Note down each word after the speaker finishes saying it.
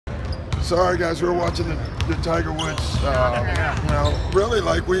sorry guys, we were watching the Tiger Woods. You know, really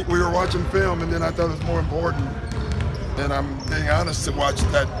like we were watching film, and then I thought it was more important. And I'm being honest to watch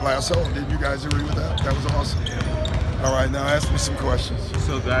that last hole. Did you guys agree with that? That was awesome. All right, now ask me some questions.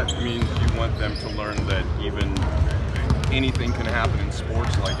 So that means you want them to learn that even anything can happen in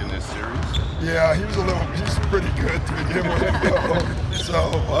sports, like in this series? Yeah, he's pretty good to begin with.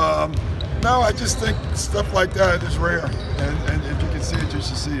 So, no, I just think stuff like that is rare. And if you can see it, you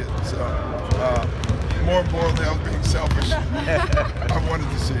should see it. So, more importantly, I was being selfish. I wanted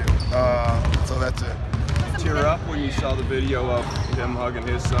to see it. So that's it. Tear up when you saw the video of him hugging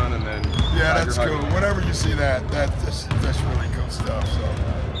his son, and then yeah, that's cool. Whenever you see that, that's really cool stuff.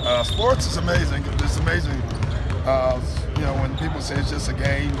 So sports is amazing. It's amazing. You know, when people say it's just a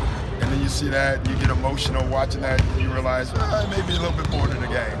game, and then you see that, you get emotional watching that, and you realize it may be a little bit more than a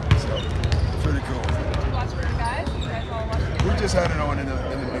game. So pretty cool. Did you watch it with your guys? You guys all watched it? We just had it on in the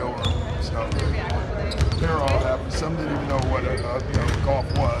middle room. So they were all happy. Some didn't even know what a golf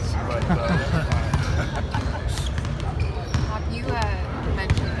was, but.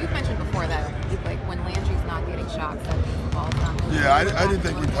 You mentioned before that like when Landry's not getting shots, that the ball's not moving. Yeah, I didn't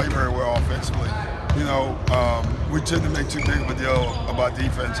think we played very well offensively. You know, we tend to make too big of a deal about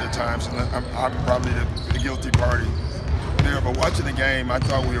defense at times, and I'm probably the guilty party there. But watching the game, I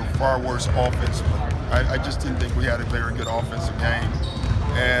thought we were far worse offensively. I just didn't think we had a very good offensive game.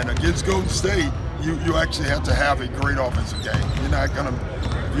 And against Golden State, you actually have to have a great offensive game. You're not gonna.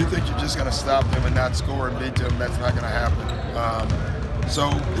 If you think you're just going to stop them and not score and beat them, that's not going to happen. So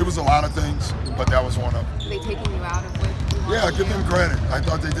it was a lot of things, but that was one of them. Are they taking you out of what you want? Yeah, give them credit. I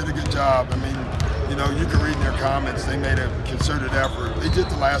thought they did a good job. I mean, you know, you can read in their comments, they made a concerted effort. They did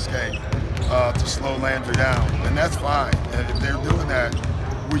the last game to slow Landry down, and that's fine. And if they're doing that,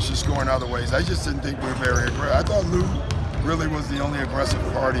 we should score in other ways. I just didn't think we were very aggressive. I thought Lou really was the only aggressive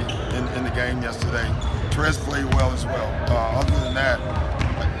party in the game yesterday. Trez played well as well. Other than that,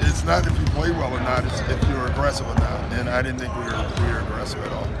 it's not if you play well or not, it's if you're aggressive or not. And I didn't think we were aggressive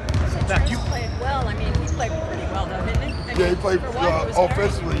at all. You played well. I mean, he played pretty well, though, didn't he? I mean, yeah, he played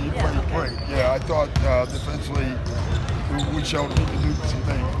offensively. He played great. Yeah, I thought defensively we showed him he could do some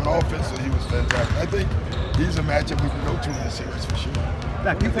things, but offensively he was fantastic. I think he's a matchup we can go to in the series for sure.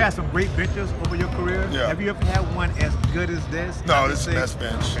 Like, you've had some great benches over your career. Yeah. Have you ever had one as good as this? No, this is the best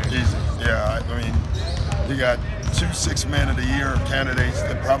bench. Okay. Easy. Yeah, I mean, you got 2 Sixth Man of the Year candidates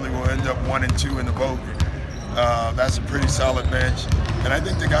that probably will end up 1 and 2 in the vote. That's a pretty solid bench. And I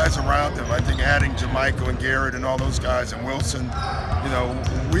think the guys around them, I think adding Jermichael and Garrett and all those guys and Wilson, you know,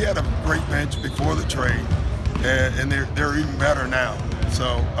 we had a great bench before the trade, and they're even better now.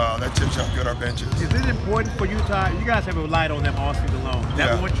 So that tells you how good our bench is. Is it important for you, Todd? You guys have relied on them all season long. Is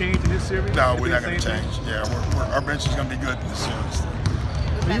that going to change in this series? No, we're not going to change. Yeah, our bench is going to be good in this series.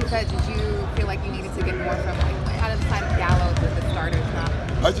 With that said, did you feel like you needed to get more from, like, out of the side of Gallo with the starters not?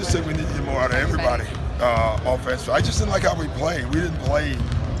 I just think we need to get more out of everybody offensively. I just didn't like how we played. We didn't play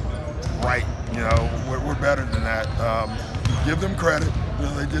right. You know, we're better than that. Give them credit. You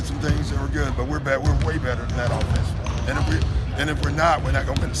know, they did some things that were good, but we're way better than that offensively. And if we're not going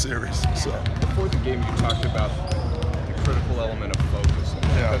to win the series. So before the game, you talked about the critical element of focus, and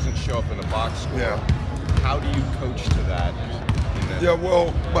that doesn't show up in the box score. Yeah. How do you coach to that? Yeah,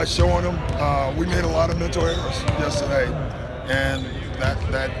 well, by showing them, we made a lot of mental errors yesterday, and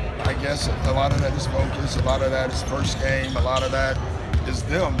that I guess a lot of that is focus, a lot of that is first game, a lot of that is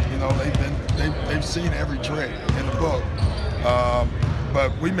them. You know, they've seen every trick in the book,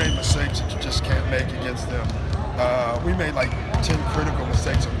 but we made mistakes that you just can't make against them. We made like 10 critical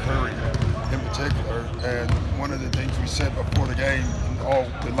mistakes on Curry in particular, and one of the things we said before the game, all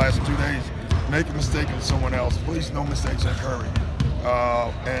the last 2 days, make a mistake on someone else. Please, no mistakes on Curry.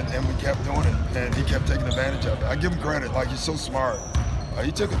 And we kept doing it, and he kept taking advantage of it. I give him credit, like he's so smart.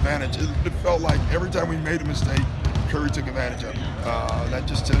 He took advantage. It felt like every time we made a mistake, Curry took advantage of it. That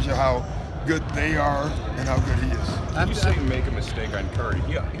just tells you how good they are and how good he is. When you say make a mistake on Curry,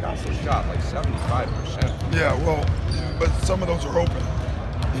 he also shot like 75%. Yeah, well, but some of those are open.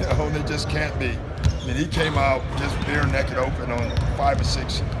 You know, they just can't be. I mean, he came out just bare naked open on 5 or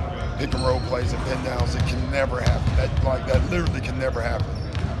 6 pick and roll plays and pin downs. It can never happen. That literally can never happen.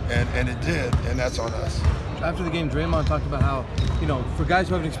 And it did, and that's on us. After the game, Draymond talked about how, you know, for guys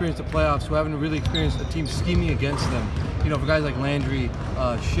who haven't experienced the playoffs, who haven't really experienced a team scheming against them, you know, for guys like Landry,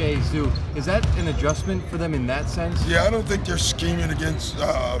 Shea, Zoo, is that an adjustment for them in that sense? Yeah, I don't think they're scheming against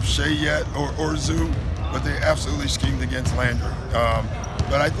Shea yet or Zoo, but they absolutely schemed against Landry.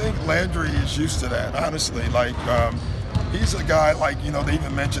 But I think Landry is used to that, honestly. Like, he's a guy, like, you know, they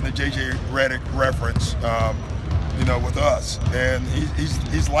even mentioned the J.J. Redick reference. you know, with us, and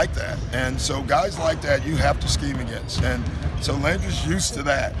he's like that. And so guys like that you have to scheme against, and so Landry's used to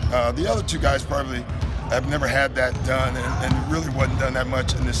that. The other two guys probably have never had that done, and really wasn't done that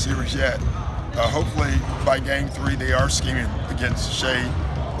much in this series yet. Hopefully by game 3 they are scheming against Shea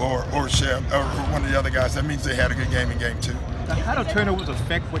or Shea or one of the other guys. That means they had a good game in game 2. How do turnovers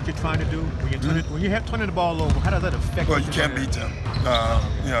affect what you're trying to do? When you have turning the ball over, how does that affect? Well, you can't beat them.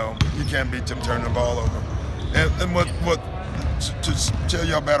 You know, you can't beat them turning the ball over. And what to tell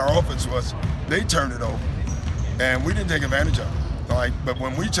you about our offense was, they turned it over, and we didn't take advantage of it. But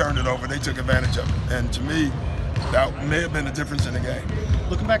when we turned it over, they took advantage of it. And to me, that may have been the difference in the game.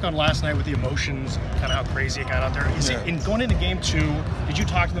 Looking back on last night with the emotions, kind of how crazy it got out there, in going into game 2, did you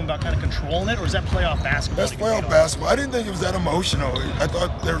talk to them about kind of controlling it, or is that playoff basketball? That's playoff basketball. I didn't think it was that emotional. I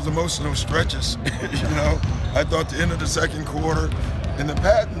thought there was emotional stretches. You know, I thought the end of the second quarter, and the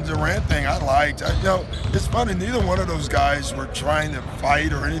Pat and Durant thing I liked. You know, it's funny, neither one of those guys were trying to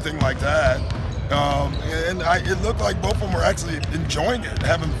fight or anything like that. And it looked like both of them were actually enjoying it,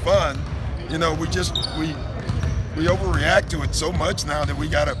 having fun. You know, we overreact to it so much now that we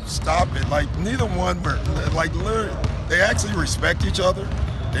got to stop it. Like, neither one were, like, literally, they actually respect each other,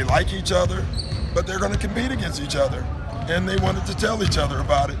 they like each other, but they're going to compete against each other, and they wanted to tell each other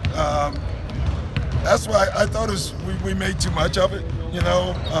about it. That's why I thought we made too much of it. You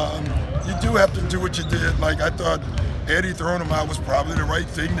know, you do have to do what you did. Like, I thought Eddie throwing him out was probably the right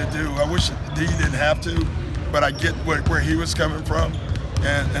thing to do. I wish D didn't have to, but I get where he was coming from,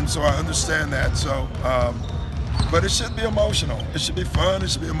 and so I understand that. So. But it should be emotional. It should be fun. It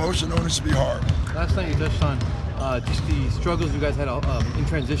should be emotional. And it should be hard. Last night you touched on just the struggles you guys had in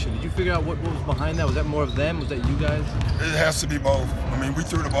transition. Did you figure out what was behind that? Was that more of them? Was that you guys? It has to be both. I mean, we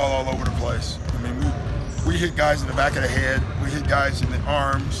threw the ball all over the place. I mean, we hit guys in the back of the head. We hit guys in the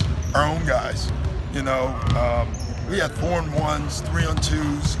arms. Our own guys. You know, we had 4-on-1s,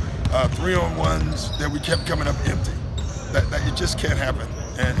 3-on-2s, 3-on-1s that we kept coming up empty. That it just can't happen.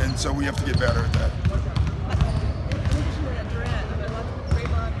 And so we have to get better at that.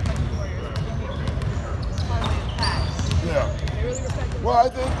 Yeah. Well, I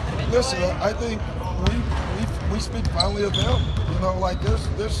think, listen, I think we speak finally of them. You know, like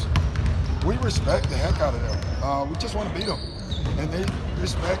we respect the heck out of them. We just want to beat them. And they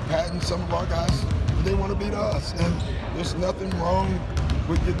respect Pat and some of our guys, and they want to beat us. And there's nothing wrong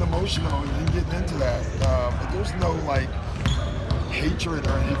with getting emotional and getting into that. But there's no, like, hatred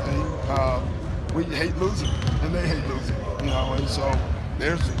or anything. We hate losing, and they hate losing, you know, and so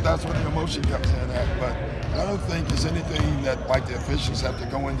that's where the emotion comes in at. But I don't think there's anything that, like, the officials have to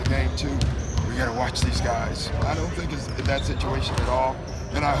go into game 2. We got to watch these guys. I don't think it's that situation at all,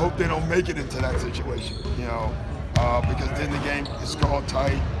 and I hope they don't make it into that situation, you know, because then the game is called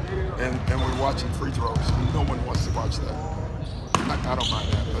tight, and we're watching free throws. And no one wants to watch that. I don't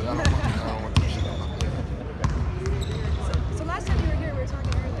mind that, but I don't want this shit on. So last time you were here, we were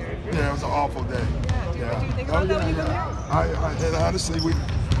talking earlier. Yeah, it was an awful day. Yeah. Do you think about that when you come here? And honestly,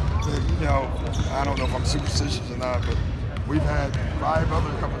 you know, I don't know if I'm superstitious or not, but we've had 5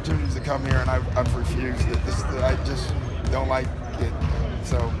 other opportunities to come here, and I've refused it. I just don't like it.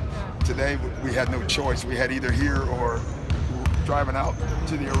 So today we had no choice. We had either here or driving out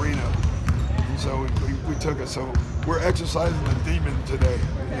to the arena, and so we took it. So we're exercising the demon today.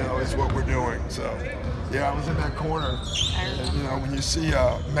 You know, is what we're doing. So yeah, I was in that corner, and, you know, when you see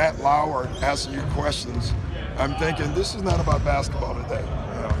Matt Lauer asking you questions, I'm thinking this is not about basketball today.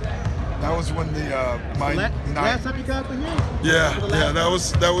 You know, that was when the last time you got for him. Yeah,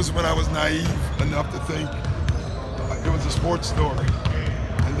 that was when I was naive enough to think it was a sports story.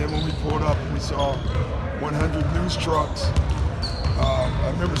 And then when we pulled up and we saw 100 news trucks, I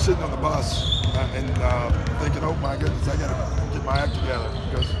remember sitting on the bus and thinking, oh my goodness, I gotta get my act together,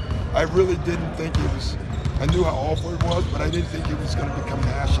 because I really didn't think it was. I knew how awful it was, but I didn't think it was going to become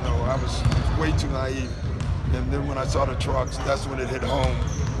national. I was way too naive. And then when I saw the trucks, that's when it hit home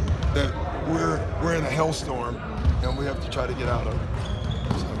that we're in a hellstorm, and we have to try to get out of it.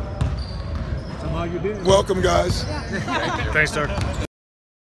 Somehow you did. Welcome, guys. Thanks, sir.